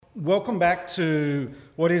Welcome back to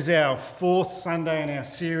what is our fourth Sunday in our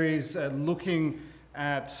series looking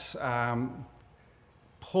at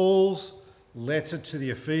Paul's letter to the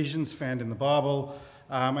Ephesians found in the Bible,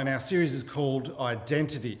 and our series is called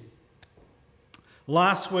Identity.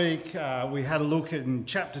 Last week we had a look in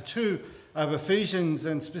chapter 2 of Ephesians,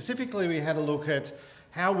 and specifically we had a look at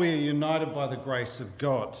how we are united by the grace of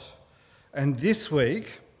God. And this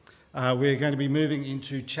week we're going to be moving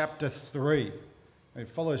into chapter 3. It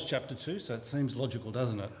follows chapter 2, so it seems logical,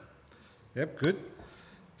 doesn't it? Yep, good.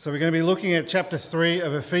 So we're going to be looking at chapter 3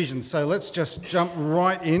 of Ephesians. So let's just jump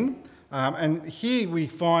right in. And here we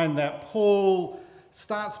find that Paul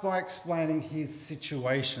starts by explaining his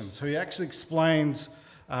situation. So he actually explains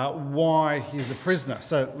why he's a prisoner.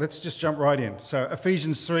 So let's just jump right in. So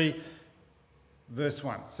Ephesians 3, verse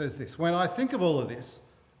 1 says this: "When I think of all of this,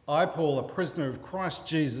 I, Paul, a prisoner of Christ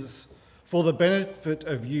Jesus, for the benefit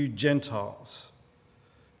of you Gentiles."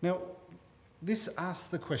 Now, this asks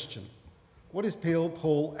the question, what is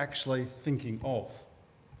Paul actually thinking of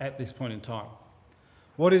at this point in time?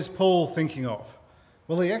 What is Paul thinking of?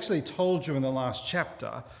 Well, he actually told you in the last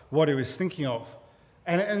chapter what he was thinking of.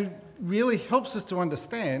 And it really helps us to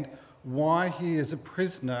understand why he is a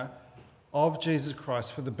prisoner of Jesus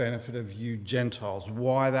Christ for the benefit of you Gentiles,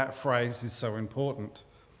 why that phrase is so important.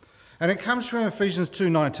 And it comes from Ephesians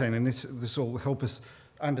 2:19, and this will help us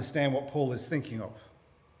understand what Paul is thinking of.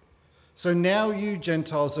 "So now you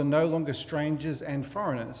Gentiles are no longer strangers and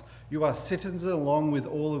foreigners. You are citizens along with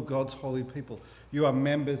all of God's holy people. You are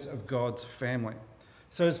members of God's family."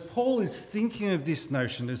 So as Paul is thinking of this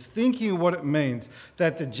notion, is thinking of what it means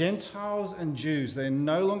that the Gentiles and Jews, they're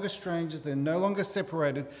no longer strangers, they're no longer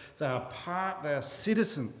separated, they are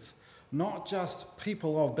citizens, not just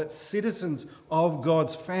people of, but citizens of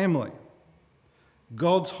God's family,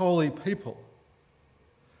 God's holy people.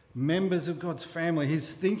 Members of God's family.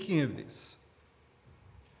 He's thinking of this.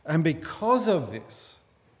 And because of this,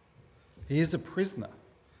 he is a prisoner.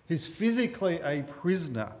 He's physically a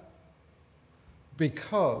prisoner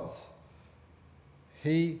because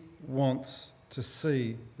he wants to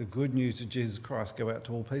see the good news of Jesus Christ go out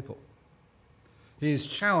to all people. He is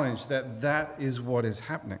challenged that is what is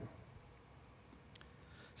happening.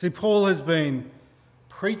 See, Paul has been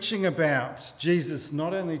preaching about Jesus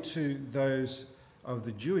not only to those of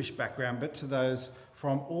the Jewish background, but to those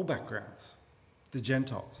from all backgrounds, the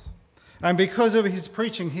Gentiles. And because of his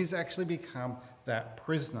preaching, he's actually become that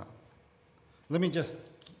prisoner. Let me just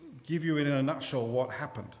give you in a nutshell what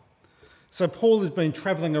happened. So Paul has been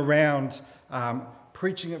travelling around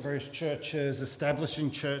preaching at various churches,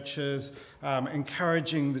 establishing churches,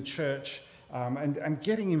 encouraging the church, and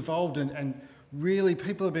getting involved. And really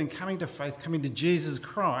people have been coming to faith, coming to Jesus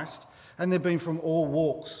Christ, and they've been from all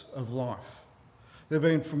walks of life. They've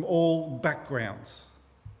been from all backgrounds.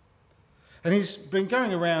 And he's been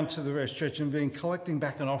going around to the various churches and been collecting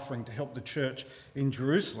back an offering to help the church in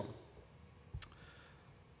Jerusalem.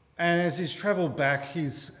 And as he's travelled back,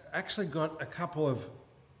 he's actually got a couple of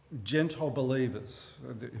Gentile believers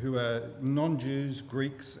who are non-Jews,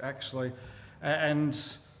 Greeks actually. And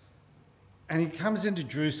he comes into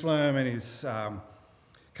Jerusalem and he's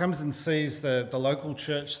comes and sees the local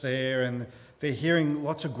church there, and they're hearing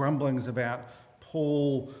lots of grumblings about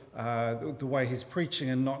Paul, the way he's preaching,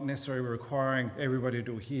 and not necessarily requiring everybody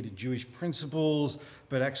to adhere to Jewish principles,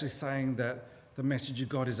 but actually saying that the message of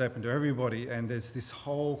God is open to everybody. And there's this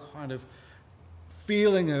whole kind of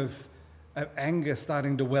feeling of anger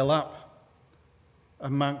starting to well up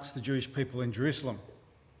amongst the Jewish people in Jerusalem.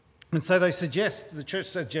 And so the church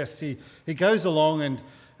suggests he goes along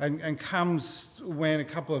and comes when a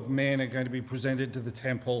couple of men are going to be presented to the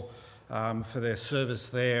temple for their service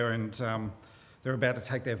there, and they're about to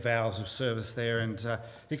take their vows of service there, and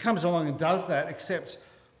he comes along and does that, except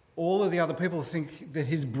all of the other people think that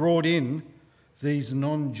he's brought in these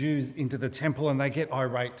non-Jews into the temple, and they get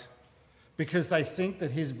irate because they think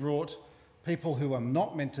that he's brought people who are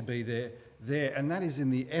not meant to be there, and that is in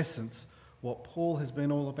the essence what Paul has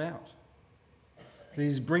been all about.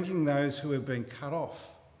 He's bringing those who have been cut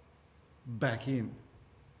off back in.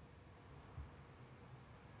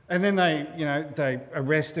 And then they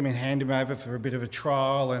arrest him and hand him over for a bit of a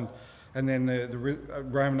trial, and then the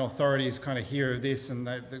Roman authorities kind of hear of this, and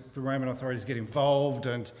the Roman authorities get involved,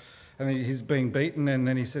 and then he's being beaten, and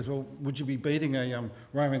then he says, "Well, would you be beating a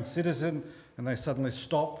Roman citizen?" And they suddenly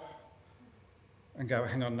stop and go,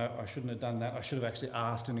 "Hang on, no, I shouldn't have done that. I should have actually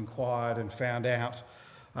asked and inquired and found out,"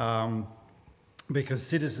 because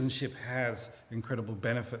citizenship has incredible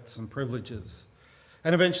benefits and privileges.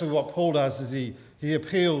 And eventually what Paul does is he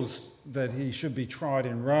appeals that he should be tried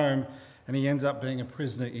in Rome, and he ends up being a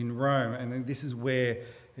prisoner in Rome. And then this is where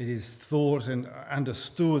it is thought and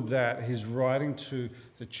understood that he's writing to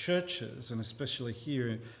the churches, and especially here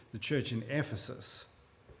in the church in Ephesus,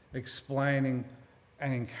 explaining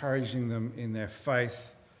and encouraging them in their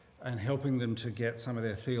faith and helping them to get some of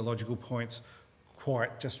their theological points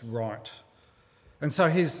quite just right. And so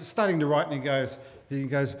he's starting to write, and he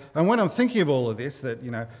goes, and when I'm thinking of all of this, that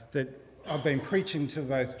I've been preaching to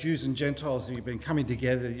both Jews and Gentiles, that you've been coming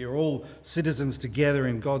together, that you're all citizens together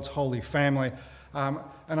in God's holy family, and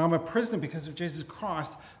I'm a prisoner because of Jesus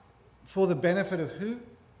Christ, for the benefit of who?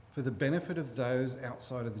 For the benefit of those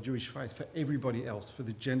outside of the Jewish faith, for everybody else, for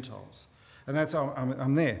the Gentiles. And that's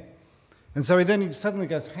I'm there. And so he suddenly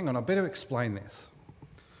goes, hang on, I better explain this.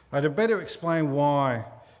 I'd better explain why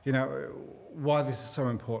this is so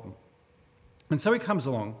important. And so he comes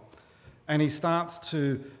along and he starts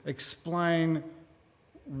to explain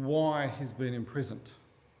why he's been imprisoned.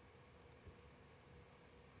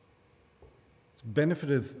 It's the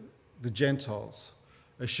benefit of the Gentiles,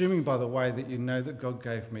 assuming, by the way, that you know that God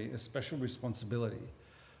gave me a special responsibility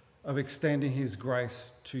of extending his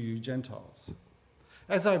grace to you Gentiles.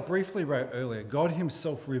 As I briefly wrote earlier, God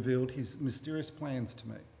himself revealed his mysterious plans to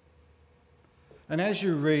me. And as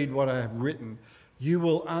you read what I have written, you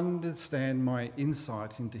will understand my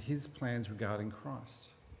insight into his plans regarding Christ.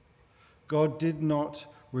 God did not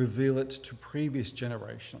reveal it to previous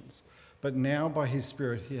generations, but now by his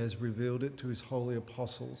Spirit he has revealed it to his holy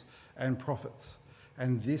apostles and prophets.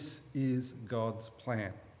 And this is God's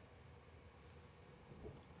plan.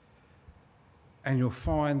 And you'll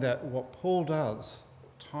find that what Paul does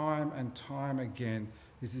time and time again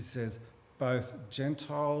is he says, both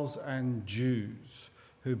Gentiles and Jews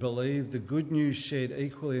who believe the good news shared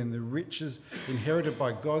equally in the riches inherited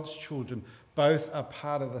by God's children, both are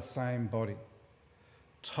part of the same body.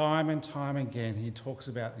 Time and time again, he talks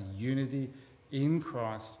about the unity in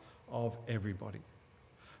Christ of everybody.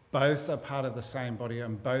 Both are part of the same body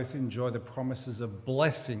and both enjoy the promises of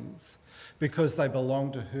blessings because they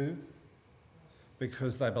belong to who?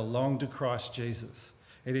 Because they belong to Christ Jesus.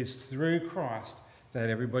 It is through Christ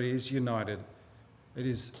that everybody is united. It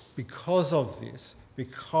is because of this,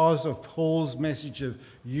 because of Paul's message of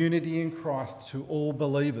unity in Christ to all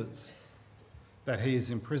believers, that he is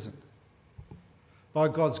imprisoned. By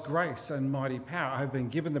God's grace and mighty power, I have been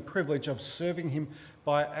given the privilege of serving him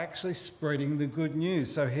by actually spreading the good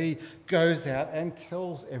news. So he goes out and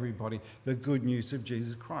tells everybody the good news of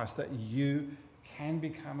Jesus Christ, that you can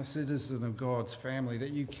become a citizen of God's family,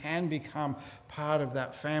 that you can become part of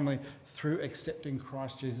that family through accepting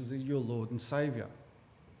Christ Jesus as your Lord and Saviour.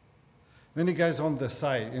 Then he goes on to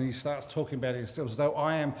say, and he starts talking about himself, as though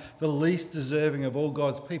I am the least deserving of all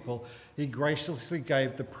God's people, he graciously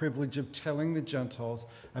gave the privilege of telling the Gentiles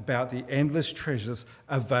about the endless treasures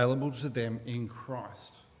available to them in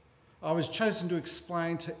Christ. I was chosen to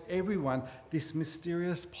explain to everyone this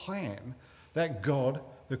mysterious plan that God,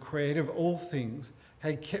 the creator of all things,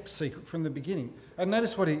 had kept secret from the beginning. And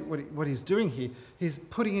notice what he's doing here. He's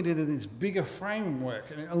putting it into this bigger framework,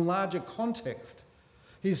 in a larger context.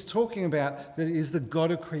 He's talking about that it is the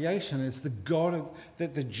God of creation. It's the God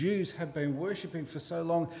that the Jews have been worshipping for so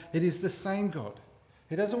long. It is the same God.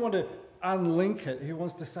 He doesn't want to unlink it. He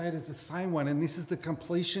wants to say it is the same one. And this is the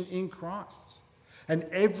completion in Christ. And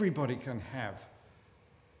everybody can have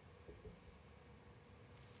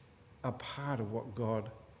a part of what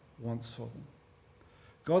God wants for them.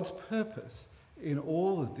 God's purpose in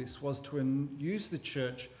all of this was to use the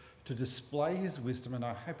church to display his wisdom, and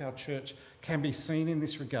I hope our church can be seen in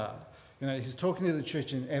this regard. He's talking to the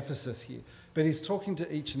church in Ephesus here, but he's talking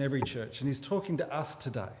to each and every church, and he's talking to us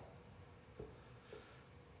today.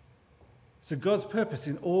 So God's purpose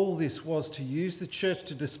in all this was to use the church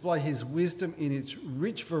to display his wisdom in its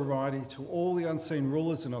rich variety to all the unseen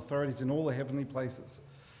rulers and authorities in all the heavenly places.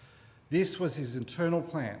 This was his eternal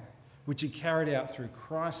plan, which he carried out through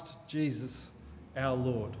Christ Jesus our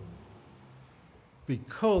Lord.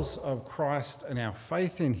 Because of Christ and our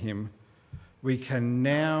faith in him, we can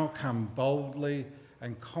now come boldly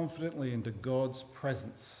and confidently into God's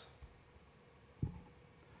presence.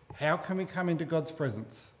 How can we come into God's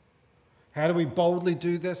presence? How do we boldly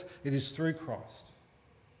do this? It is through Christ.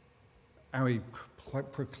 And we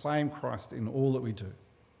proclaim Christ in all that we do.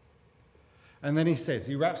 And then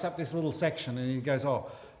he wraps up this little section and he goes,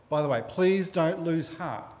 by the way, please don't lose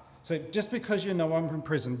heart. So just because you know I'm in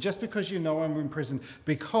prison,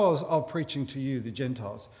 because of preaching to you, the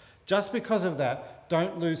Gentiles, just because of that,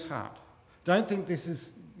 don't lose heart. Don't think this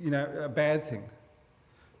is, a bad thing.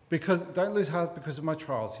 Don't lose heart because of my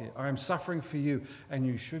trials here. I am suffering for you, and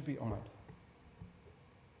you should be honoured.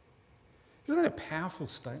 Isn't that a powerful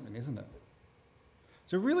statement, isn't it?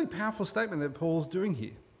 It's a really powerful statement that Paul's doing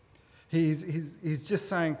here. He's just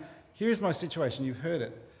saying, here's my situation, you've heard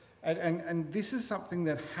it. And this is something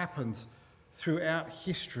that happens throughout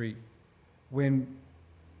history when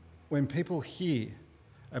people hear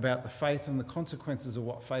about the faith and the consequences of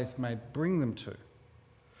what faith may bring them to,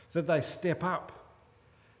 that they step up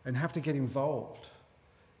and have to get involved.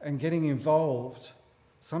 And getting involved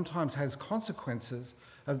sometimes has consequences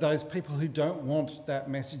of those people who don't want that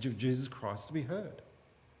message of Jesus Christ to be heard.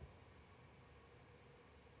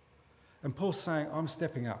 And Paul's saying, I'm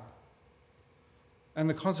stepping up. And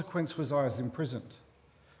the consequence was I was imprisoned.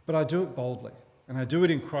 But I do it boldly, and I do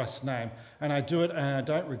it in Christ's name, and I do it and I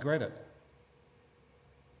don't regret it.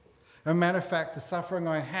 As a matter of fact, the suffering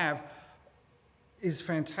I have is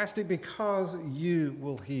fantastic because you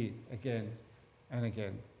will hear again and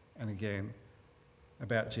again and again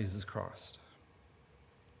about Jesus Christ.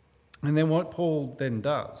 And then what Paul then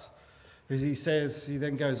does is he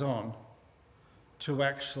then goes on to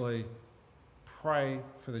actually pray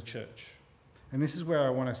for the church. And this is where I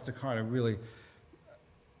want us to kind of really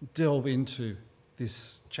delve into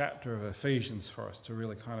this chapter of Ephesians for us to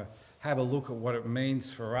really kind of have a look at what it means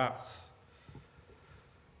for us.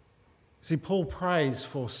 See, Paul prays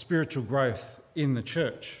for spiritual growth in the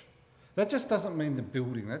church. That just doesn't mean the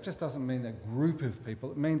building. That just doesn't mean a group of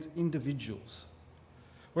people. It means individuals.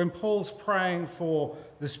 When Paul's praying for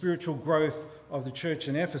the spiritual growth of the church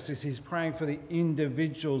in Ephesus, he's praying for the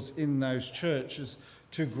individuals in those churches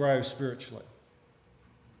to grow spiritually.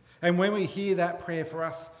 And when we hear that prayer for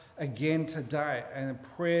us again today, and a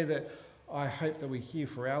prayer that I hope that we hear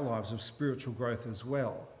for our lives of spiritual growth as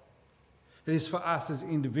well, it is for us as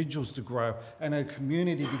individuals to grow and a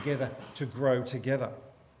community together to grow together.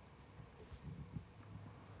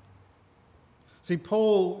 See,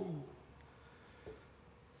 Paul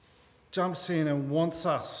jumps in and wants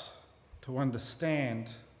us to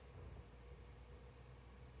understand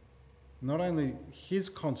not only his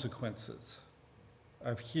consequences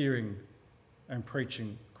of hearing and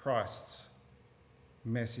preaching Christ's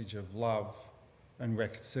message of love and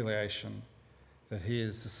reconciliation, that he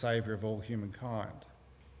is the saviour of all humankind,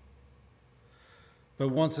 but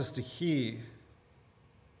wants us to hear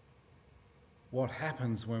what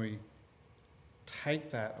happens when we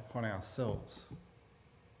take that upon ourselves.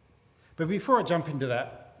 But before I jump into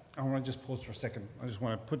that, I want to just pause for a second. I just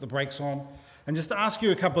want to put the brakes on and just ask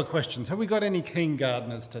you a couple of questions. Have we got any keen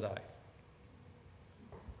gardeners today?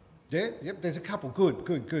 Yeah? Yep, there's a couple.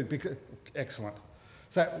 Good. Excellent.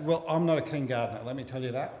 So, well, I'm not a keen gardener, let me tell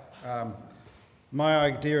you that. My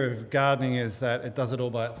idea of gardening is that it does it all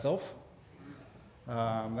by itself.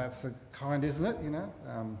 That's the kind, isn't it,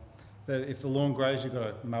 that if the lawn grows, you've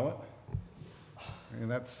got to mow it.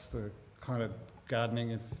 And that's the kind of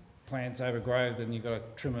gardening. If plants overgrow, then you've got to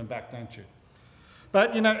trim them back, don't you?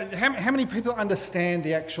 But, how many people understand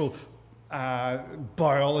the actual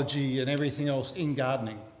biology and everything else in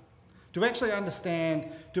gardening? Do we actually understand,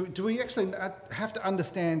 do we actually have to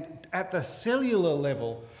understand at the cellular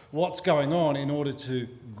level what's going on in order to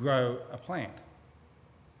grow a plant?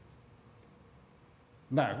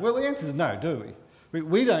 No. Well, the answer is no, do we?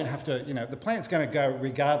 We don't have to, the plant's going to go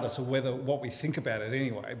regardless of what we think about it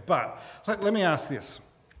anyway. But let me ask this.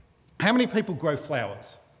 How many people grow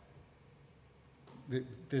flowers?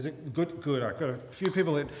 There's a good. I've got a few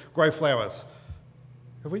people that grow flowers.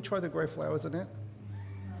 Have we tried to grow flowers, Annette?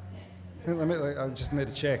 I just need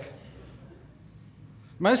to check.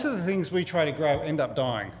 Most of the things we try to grow end up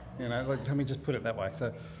dying. Let me just put it that way.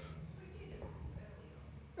 So,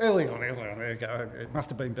 early on, there you go. It must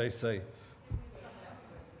have been BC.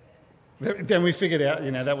 Then we figured out,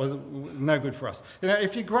 that was no good for us.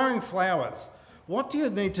 If you're growing flowers, what do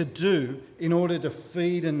you need to do in order to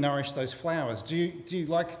feed and nourish those flowers? Do you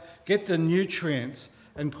get the nutrients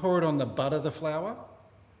and pour it on the bud of the flower?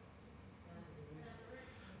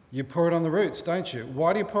 You pour it on the roots, don't you?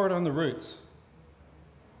 Why do you pour it on the roots?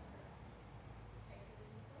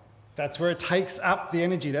 That's where it takes up the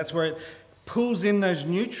energy. That's where it pulls in those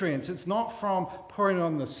nutrients. It's not from pouring it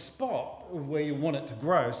on the spot where you want it to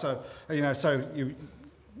grow. So,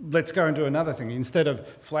 let's go and do another thing. Instead of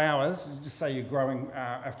flowers, just say you're growing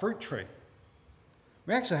a fruit tree.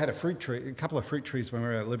 We actually had a couple of fruit trees when we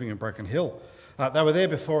were living in Broken Hill. They were there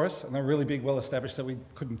before us, and they were really big, well established, so we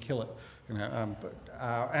couldn't kill it.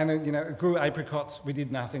 It grew apricots. We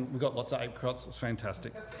did nothing. We got lots of apricots. It was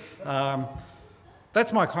fantastic.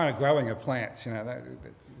 That's my kind of growing of plants. They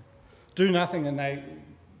do nothing and they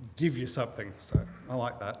give you something. So I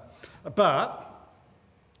like that. But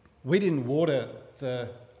we didn't water the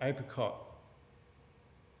apricot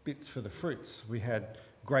bits for the fruits. We had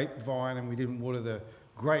grapevine and we didn't water the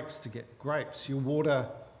grapes to get grapes. You water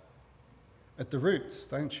at the roots,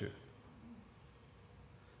 don't you?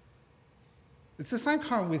 It's the same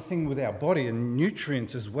kind of thing with our body and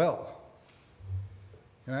nutrients as well.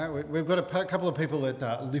 You know, we've got a couple of people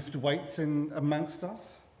that lift weights amongst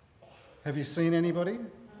us. Have you seen anybody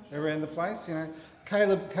around the place? You know,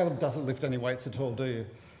 Caleb doesn't lift any weights at all, do you?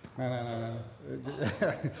 No.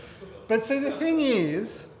 But see, the thing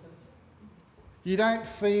is, you don't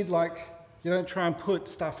try and put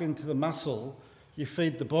stuff into the muscle. You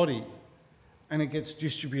feed the body, and it gets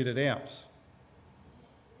distributed out.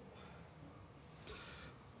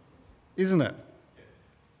 Isn't it? Yes.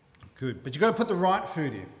 Good. But you've got to put the right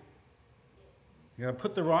food in. You've got to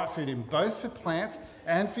put the right food in, both for plants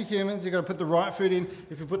and for humans. You've got to put the right food in.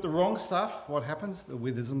 If you put the wrong stuff, what happens? It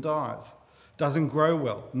withers and dies. Doesn't grow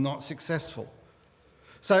well, not successful.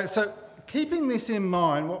 So keeping this in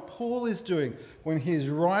mind, what Paul is doing when he's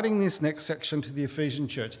writing this next section to the Ephesian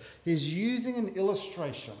church, he's using an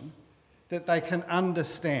illustration that they can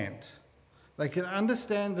understand. They can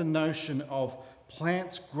understand the notion of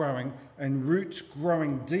plants growing and roots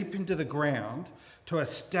growing deep into the ground to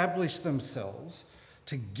establish themselves,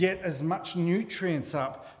 to get as much nutrients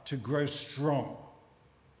up to grow strong.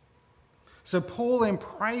 So Paul then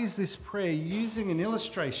prays this prayer using an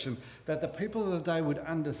illustration that the people of the day would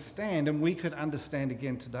understand, and we could understand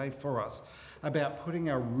again today for us, about putting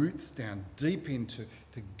our roots down deep into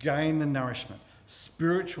to gain the nourishment,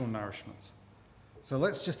 spiritual nourishments. So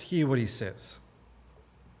let's just hear what he says.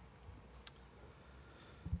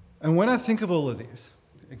 And when I think of all of this,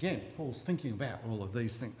 again, Paul's thinking about all of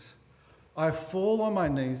these things. I fall on my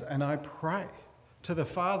knees and I pray to the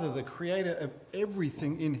Father, the creator of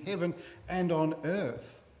everything in heaven and on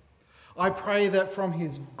earth. I pray that from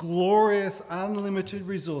his glorious, unlimited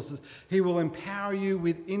resources, he will empower you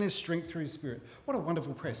with inner strength through his Spirit. What a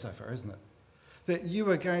wonderful prayer so far, isn't it? That you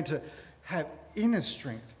are going to have inner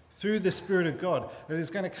strength through the Spirit of God. That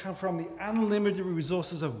is going to come from the unlimited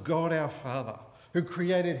resources of God our Father, who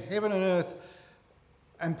created heaven and earth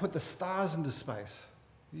and put the stars into space,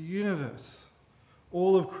 the universe,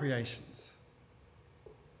 all of creations.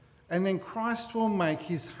 And then Christ will make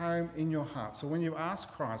his home in your heart. So when you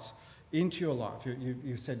ask Christ into your life,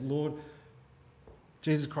 you said, Lord,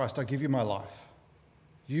 Jesus Christ, I give you my life.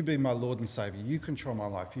 You be my Lord and Saviour. You control my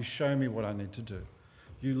life. You show me what I need to do.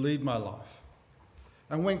 You lead my life.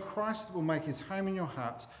 And when Christ will make his home in your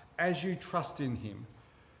hearts, as you trust in him,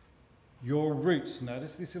 your roots,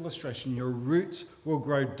 notice this illustration, your roots will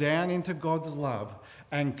grow down into God's love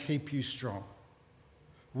and keep you strong.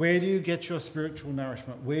 Where do you get your spiritual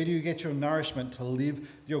nourishment? Where do you get your nourishment to live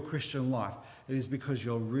your Christian life? It is because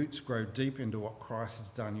your roots grow deep into what Christ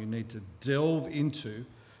has done. You need to delve into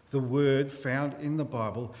the word found in the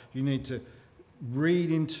Bible. You need to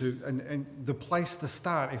read into, and the place to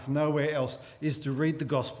start, if nowhere else, is to read the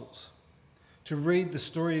Gospels, to read the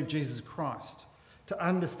story of Jesus Christ, to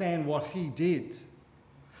understand what he did,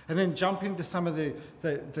 and then jump into some of the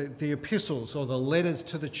epistles or the letters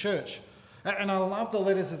to the church. And I love the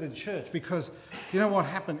letters of the church because you know what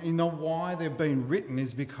happened? You know why they've been written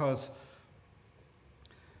is because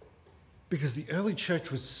the early church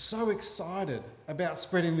was so excited about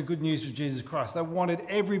spreading the good news of Jesus Christ. They wanted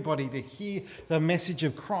everybody to hear the message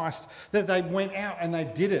of Christ, that they went out and they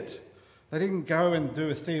did it. They didn't go and do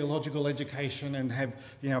a theological education and have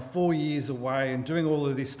 4 years away and doing all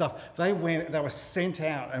of this stuff. They were sent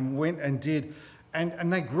out and went and did,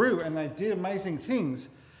 and they grew and they did amazing things.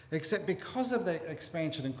 Except because of that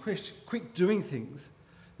expansion and quick doing things,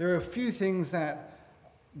 there are a few things that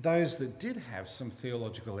those that did have some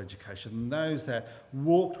theological education, those that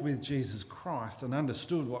walked with Jesus Christ and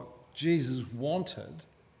understood what Jesus wanted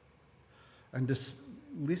and just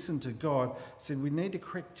listened to God, said we need to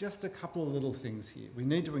correct just a couple of little things here. We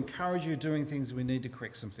need to encourage you doing things, we need to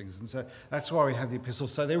correct some things. And so that's why we have the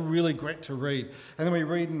epistles. So they're really great to read. And then we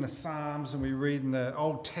read in the Psalms and we read in the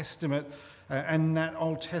Old Testament, and that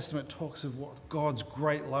Old Testament talks of what God's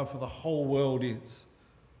great love for the whole world is.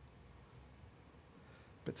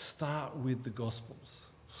 But start with the Gospels.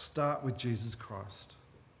 Start with Jesus Christ.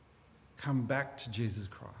 Come back to Jesus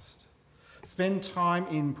Christ. Spend time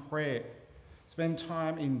in prayer. Spend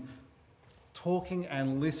time in talking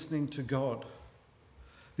and listening to God.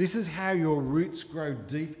 This is how your roots grow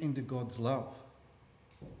deep into God's love.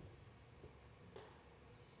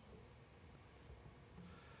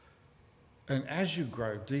 And as you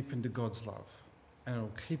grow deep into God's love, and it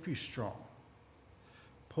will keep you strong,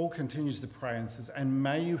 Paul continues to pray and says, and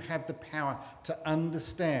may you have the power to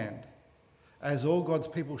understand, as all God's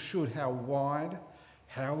people should, how wide,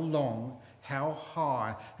 how long, how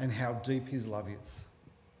high, and how deep his love is.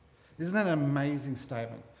 Isn't that an amazing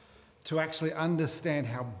statement? To actually understand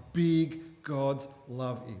how big God's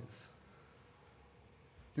love is.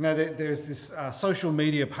 You know, there's this social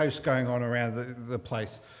media post going on around the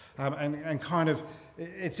place, and kind of,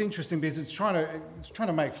 it's interesting because it's trying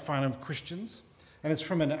to make fun of Christians, and it's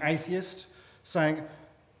from an atheist saying,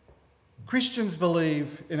 Christians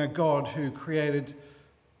believe in a God who created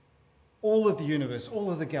all of the universe, all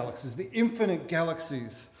of the galaxies, the infinite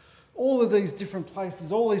galaxies, all of these different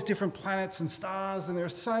places, all these different planets and stars, and there are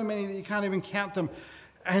so many that you can't even count them.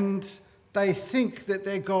 And they think that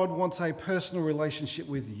their God wants a personal relationship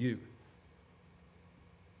with you.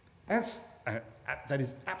 That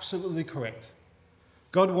is absolutely correct.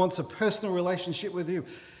 God wants a personal relationship with you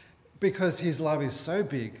because his love is so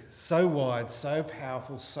big, so wide, so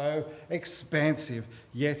powerful, so expansive,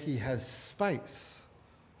 yet he has space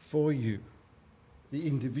for you, the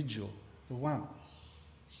individual, the one.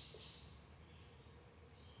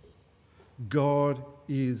 God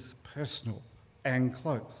is personal and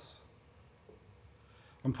close.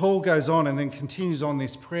 And Paul goes on and then continues on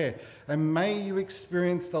this prayer. And may you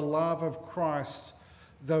experience the love of Christ,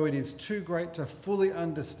 though it is too great to fully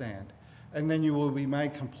understand. And then you will be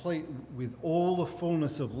made complete with all the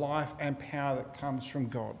fullness of life and power that comes from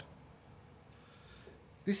God.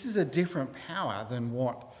 This is a different power than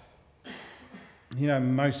what,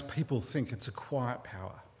 most people think. It's a quiet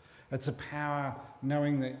power. It's a power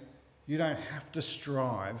knowing that you don't have to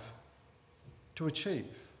strive to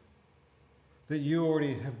achieve. That you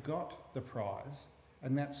already have got the prize,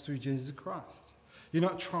 and that's through Jesus Christ. You're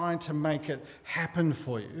not trying to make it happen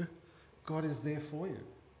for you. God is there for you.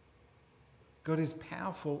 God is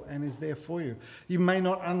powerful and is there for you. You may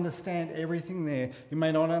not understand everything there. You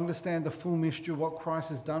may not understand the full mystery of what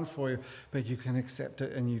Christ has done for you, but you can accept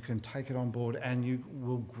it and you can take it on board, and you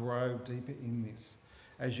will grow deeper in this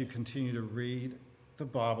as you continue to read the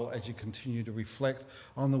Bible, as you continue to reflect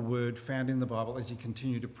on the word found in the Bible, as you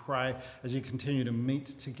continue to pray, as you continue to meet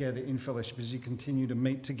together in fellowship, as you continue to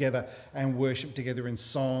meet together and worship together in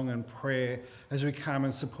song and prayer, as we come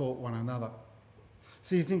and support one another.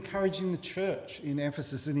 So he's encouraging the church in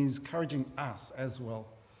Ephesus, and he's encouraging us as well.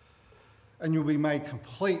 And you'll be made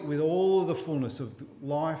complete with all of the fullness of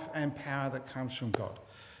life and power that comes from God.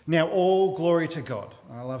 Now, all glory to God.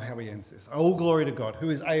 I love how he ends this. All glory to God, who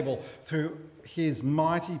is able, through his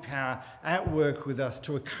mighty power at work with us,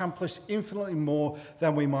 to accomplish infinitely more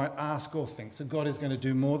than we might ask or think. So God is going to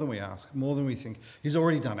do more than we ask, more than we think. He's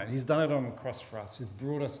already done it. He's done it on the cross for us. He's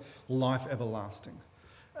brought us life everlasting.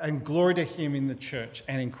 And glory to him in the church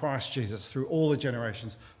and in Christ Jesus through all the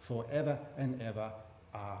generations, forever and ever.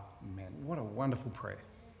 Amen. What a wonderful prayer.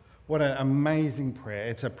 What an amazing prayer.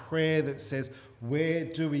 It's a prayer that says, where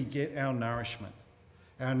do we get our nourishment?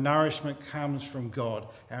 Our nourishment comes from God.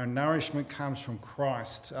 Our nourishment comes from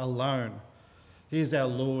Christ alone. He is our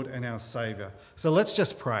Lord and our Saviour. So let's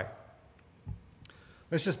just pray.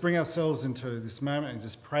 Let's just bring ourselves into this moment and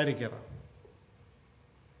just pray together.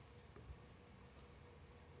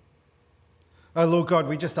 Oh, Lord God,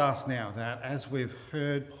 we just ask now that as we've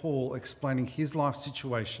heard Paul explaining his life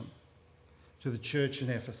situation to the church in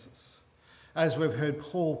Ephesus, as we've heard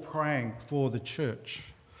Paul praying for the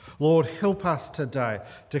church, Lord, help us today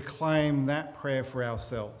to claim that prayer for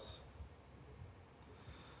ourselves.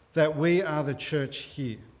 That we are the church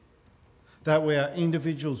here, that we are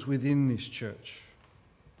individuals within this church,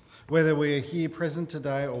 whether we are here present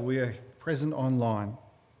today or we are present online,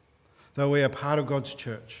 that we are part of God's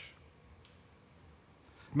church.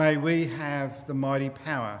 May we have the mighty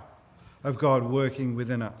power of God working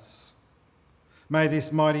within us. May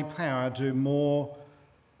this mighty power do more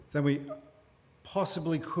than we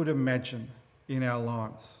possibly could imagine in our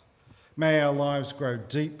lives. May our lives grow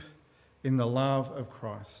deep in the love of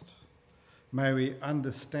Christ. May we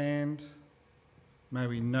understand, may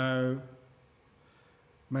we know,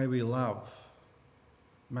 may we love,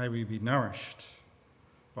 may we be nourished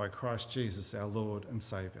by Christ Jesus, our Lord and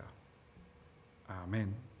Saviour.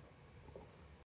 Amen.